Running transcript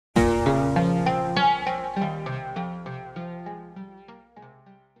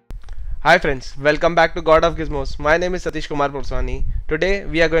Hi friends, welcome back to GodOFGizmos. My name is Satish Kumar Purswani. Today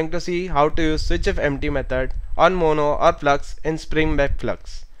we are going to see how to use SwitchIfEmpty method on Mono or Flux in Spring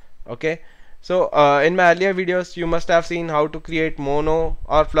WebFlux. Okay, so in my earlier videos you must have seen how to create Mono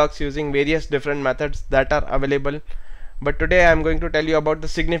or Flux using various different methods that are available. But today I am going to tell you about the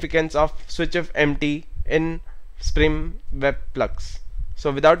significance of SwitchIfEmpty in Spring WebFlux.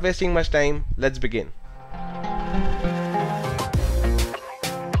 So without wasting much time, let's begin.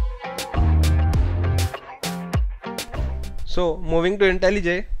 So moving to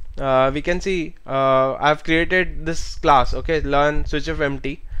IntelliJ, we can see I've created this class, okay, learn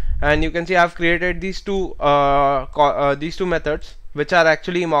SwitchIfEmpty, and you can see I've created these two methods which are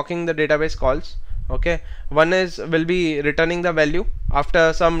actually mocking the database calls. Okay, one is will be returning the value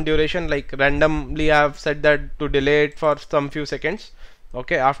after some duration, like randomly I've set that to delay it for some few seconds.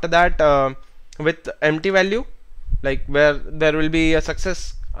 Okay, after that with empty value, like where there will be a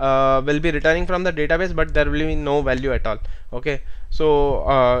success will be returning from the database, but there will be no value at all. Okay,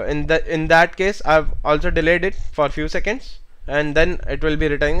 so in that case I've also delayed it for few seconds and then it will be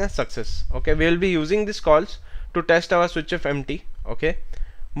returning a success. Okay, we will be using these calls to test our SwitchIfEmpty. Okay,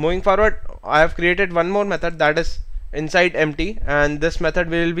 moving forward, I have created one more method that is inside empty, and this method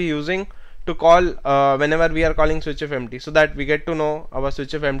we will be using to call whenever we are calling SwitchIfEmpty, so that we get to know our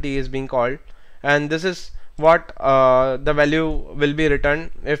SwitchIfEmpty is being called, and this is what the value will be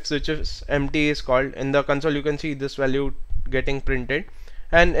returned if SwitchIfEmpty is called. In the console you can see this value getting printed,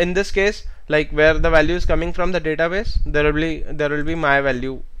 and in this case, like where the value is coming from the database, there will be my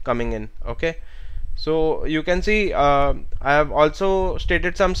value coming in. Okay, so you can see I have also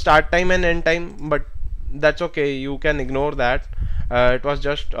stated some start time and end time, but that's okay, you can ignore that. It was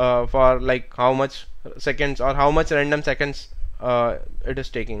just for like how much seconds or how much random seconds it is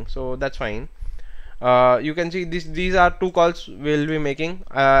taking, so that's fine. You can see these are two calls we'll be making.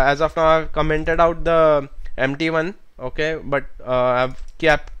 As of now I've commented out the empty one, okay, but I've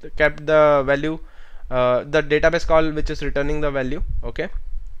kept the value, the database call which is returning the value. Okay,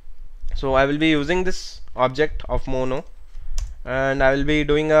 so I will be using this object of Mono, and I will be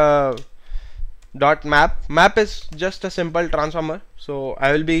doing a map is just a simple transformer, so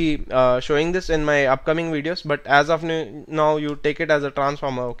I will be showing this in my upcoming videos, but as of now you take it as a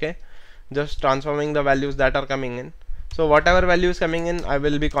transformer. Okay, just transforming the values that are coming in. So whatever value is coming in, I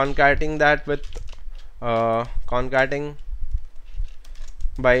will be concatenating that with concatenating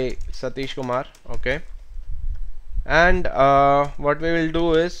by Satish Kumar. Okay, and what we will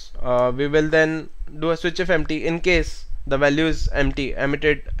do is we will then do a SwitchIfEmpty. In case the value is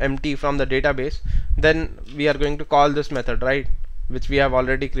emitted empty from the database, then we are going to call this method, right, which we have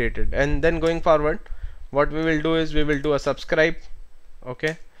already created. And then going forward, what we will do is we will do a subscribe.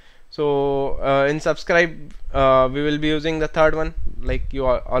 Okay, so in subscribe we will be using the third one, like you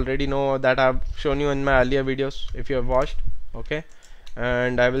already know that I've shown you in my earlier videos if you have watched. Okay,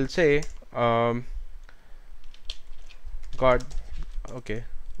 and I will say okay,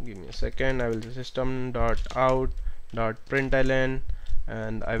 give me a second. I will do system.out.println,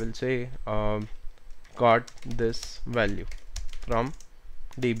 and I will say got this value from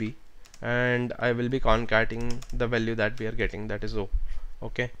db, and I will be concatenating the value that we are getting, that is O.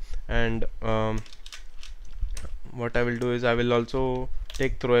 Okay, and what I will do is I will also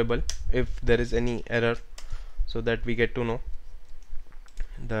take throwable if there is any error, so that we get to know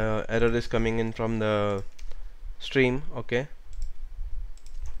the error is coming in from the stream. Okay,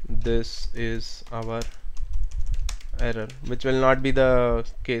 this is our error, which will not be the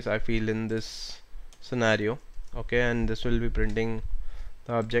case I feel in this scenario. Okay, and this will be printing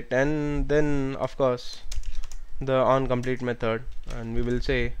the object, and then of course the onComplete method, and we will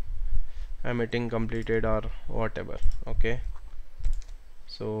say emitting completed or whatever. Okay,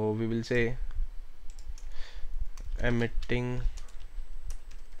 so we will say emitting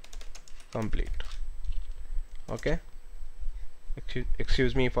complete. Okay,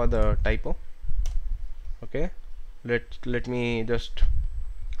 excuse me for the typo. Okay, let me just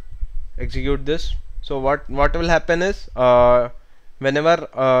execute this. So what will happen is whenever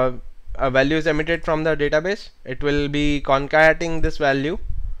a value is emitted from the database, it will be concatenating this value.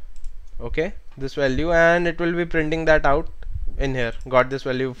 Okay, this value, and it will be printing that out in here, got this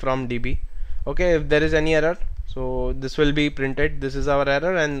value from db. Okay, if there is any error, so this will be printed, this is our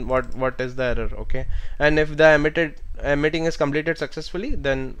error, and what is the error. Okay, and if the emitting is completed successfully,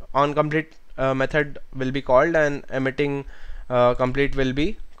 then onComplete method will be called, and emitting complete will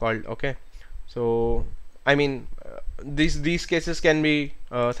be called. Okay, so I mean these cases can be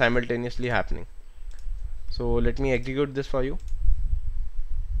simultaneously happening. So let me execute this for you.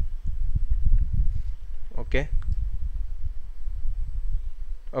 Okay,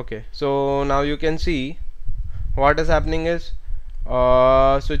 Okay, so now you can see what is happening is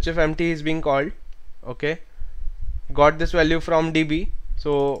SwitchIfEmpty is being called. Okay, got this value from DB,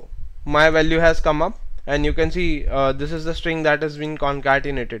 so my value has come up, and you can see this is the string that has been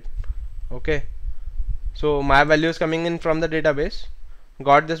concatenated. Okay, so my value is coming in from the database,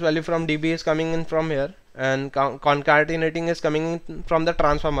 got this value from DB is coming in from here, and concatenating is coming in from the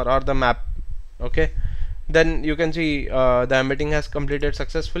transformer or the map. Okay, then you can see the emitting has completed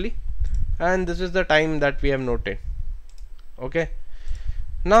successfully, and this is the time that we have noted. Okay,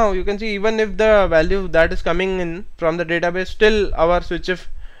 now you can see even if the value that is coming in from the database, still our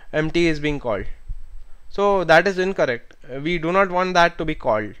SwitchIfEmpty is being called. So that is incorrect. We do not want that to be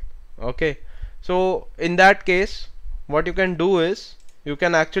called. Okay, so in that case what you can do is, you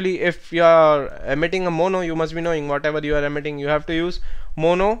can actually, if you are emitting a mono, you must be knowing whatever you are emitting, you have to use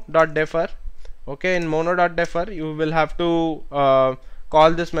mono.defer. Okay, in mono.defer you will have to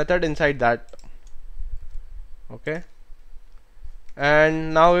call this method inside that. Okay,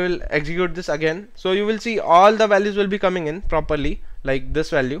 and now we will execute this again. So you will see all the values will be coming in properly, like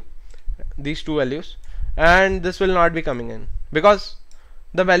this value, these two values, and this will not be coming in because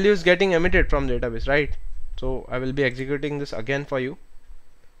the value is getting emitted from database, right? So I will be executing this again for you.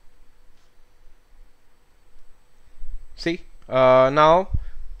 See, now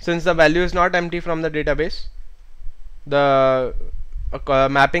since the value is not empty from the database, the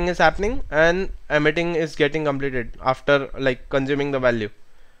mapping is happening and emitting is getting completed after like consuming the value.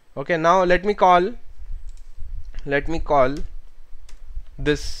 Okay, now let me call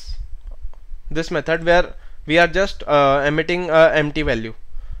this method where we are just emitting a empty value.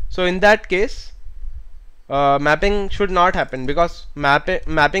 So in that case mapping should not happen, because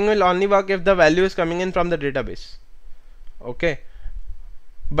mapping will only work if the value is coming in from the database. Okay,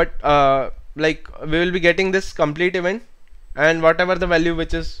 but like we will be getting this complete event and whatever the value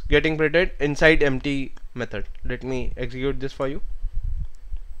which is getting printed inside empty method. Let me execute this for you.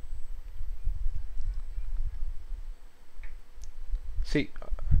 See,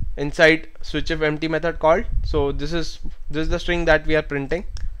 inside SwitchIfEmpty method called, so this is the string that we are printing.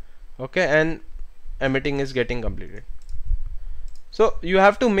 Okay, and emitting is getting completed. So you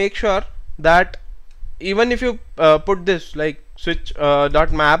have to make sure that even if you put this like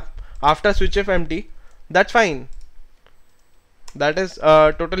switch.map after SwitchIfEmpty, that's fine, that is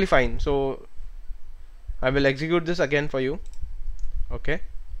totally fine. So I will execute this again for you. Okay,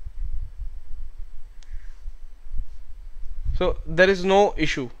 so there is no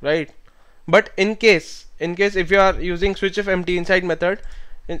issue, right? But in case if you are using SwitchIfEmpty inside method,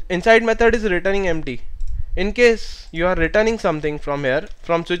 inside method is returning empty. In case you are returning something from here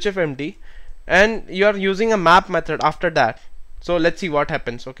from SwitchIfEmpty and you are using a map method after that, so let's see what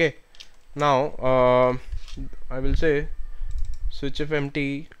happens. Okay, now I will say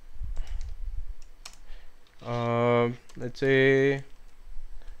SwitchIfEmpty, let's say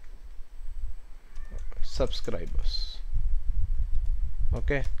subscribers.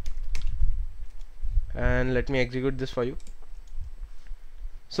 Okay, and let me execute this for you.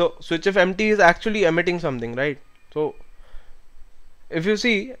 So SwitchIfEmpty is actually emitting something, right? So if you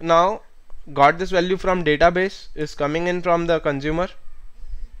see, now got this value from database is coming in from the consumer.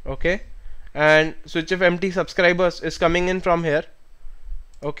 Okay, and SwitchIfEmpty subscribers is coming in from here.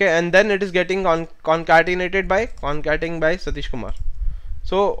 Okay, and then it is getting concatenated by Satish Kumar.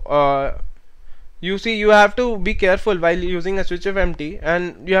 So you see, you have to be careful while using a SwitchIfEmpty,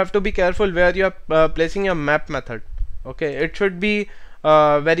 and you have to be careful where you are placing your map method. Okay, it should be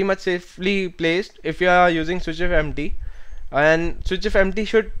very much safely placed if you are using SwitchIfEmpty, and SwitchIfEmpty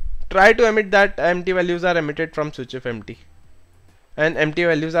should try to emit that empty values are emitted from SwitchIfEmpty and empty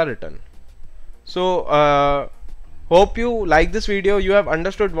values are returned. So hope you like this video. You have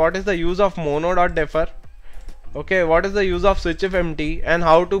understood what is the use of mono.defer. Okay, what is the use of SwitchIfEmpty and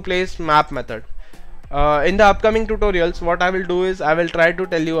how to place map method. In the upcoming tutorials, what I will do is I will try to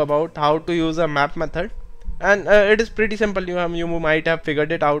tell you about how to use a map method, and it is pretty simple. You might have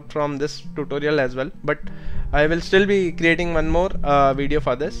figured it out from this tutorial as well, but I will still be creating one more video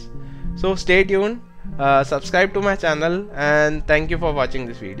for this. So stay tuned, subscribe to my channel, and thank you for watching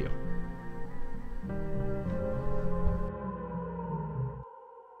this video.